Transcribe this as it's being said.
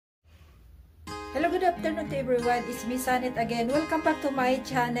good afternoon to everyone. It's me, Sanet again. Welcome back to my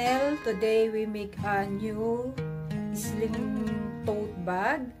channel. Today, we make a new sling tote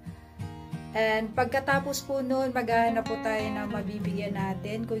bag. And pagkatapos po nun, maghahanap po tayo na mabibigyan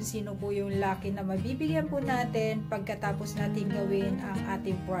natin kung sino po yung lucky na mabibigyan po natin pagkatapos natin gawin ang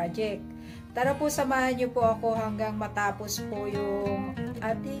ating project. Tara po, samahan niyo po ako hanggang matapos po yung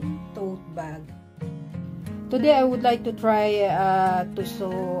ating tote bag. Today, I would like to try to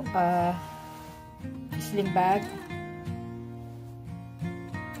sew sling bag.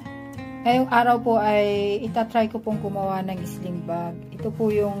 Ngayong araw po ay itatry ko pong gumawa ng sling bag. Ito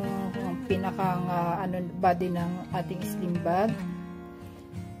po yung pinakang body ng ating sling bag.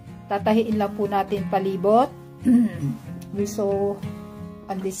 Tatahiin lang po natin palibot. We sew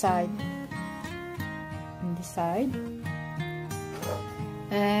on this side. On this side.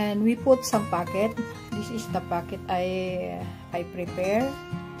 And we put some pocket. This is the pocket I prepare.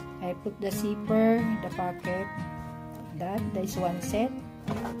 I put the zipper, the pocket. That is one set.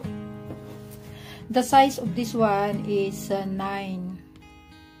 The size of this one is 9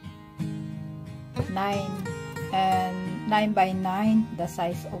 and 9 by 9. The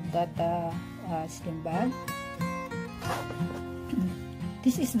size of that sling bag.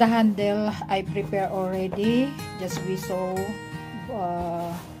 This is the handle I prepare already. Just we sew.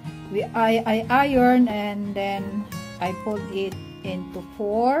 I iron and then I put it into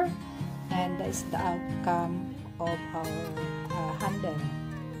 4, and that is the outcome of our handle.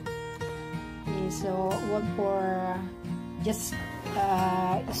 Okay, so one for just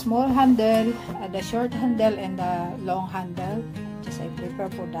a small handle, the short handle and the long handle. Just I prepare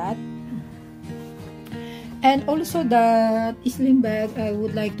for that. And also the sling bag, I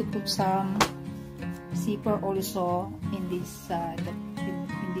would like to put some zipper also in this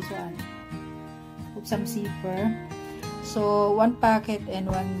in this one. Put some zipper. So one pocket and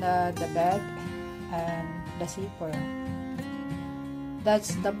one the bag and the zipper.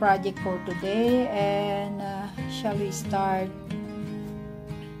 That's the project for today. And shall we start?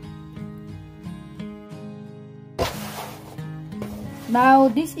 Now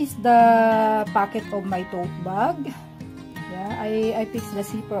this is the pocket of my tote bag. Yeah, I fixed the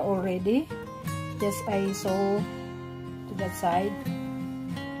zipper already. Just I sew to that side.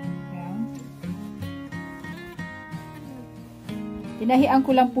 Yeah. Tinahian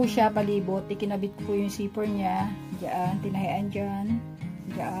ko lang po siya palibot. Ikinabit ko po yung zipper niya. Diyan, tinahian dyan.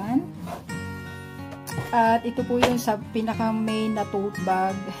 Diyan. At ito po yung sa pinaka main na tote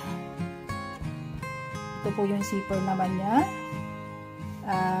bag. Ito po yung zipper naman niya.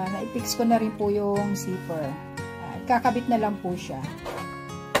 Na-fix ko na rin po yung zipper. Kakabit na lang po siya.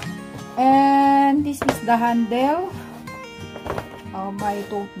 And this is the handle of my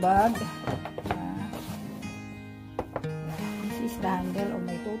tote bag. This is the handle of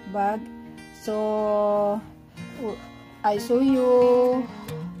my tote bag. So I show you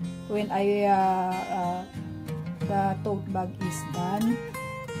when the tote bag is done.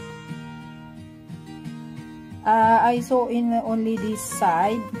 I sew in only this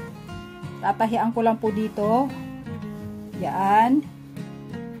side. Tatahian ko lang po dito. Yan.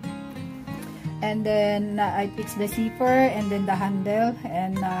 And then I fix the zipper and then the handle,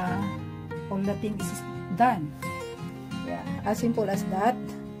 and all the things is done. Yeah, as simple as that.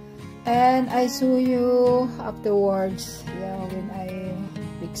 And I show you afterwards, yeah, when I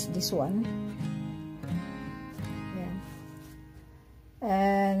fix this one. Yeah.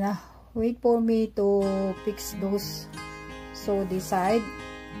 And wait for me to fix those. So this side.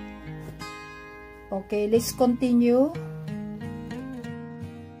 Okay, let's continue.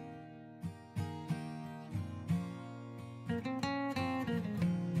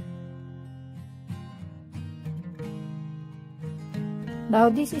 Now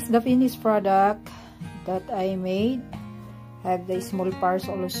this is the finished product that I made. Have the small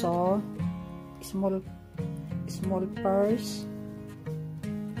parts also. Small parts.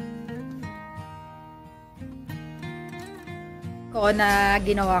 Ko na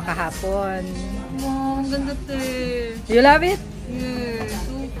ginawa kahapon. Wow, ang ganda to eh. You love it? Yeah,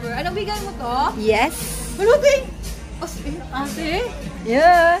 super. Anong bigay mo to? Yes. Maluting! Ate?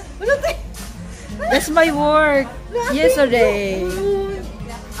 Yeah. Maluting! That's my work yesterday.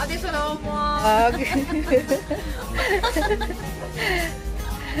 Ate, salamat!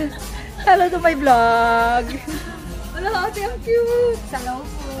 Hello to my vlog. Wala, ate, ang cute! Salamat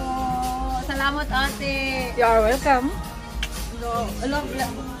po! Salamat, ate! You are welcome. Wala!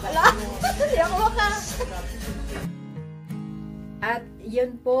 Hindi ako maka! At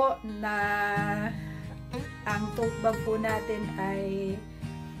yun po na ang tote bag po natin ay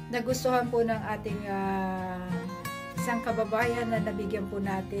nagustuhan po ng ating isang kababayan na nabigyan po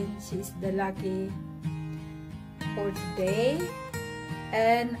natin. She is the lucky for today.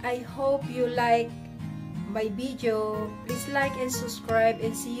 And I hope you like my video. Please like and subscribe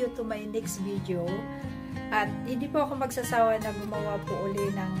and see you to my next video. At hindi po ako magsasawa na gumawa po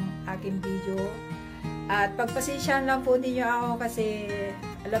uli ng aking video. At pagpasensyahan lang po ninyo ako kasi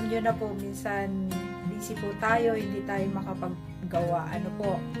alam nyo na po minsan busy po tayo, hindi tayo makapaggawa. Ano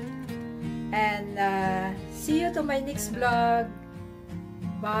po. And see you to my next vlog.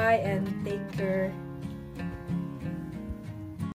 Bye and take care.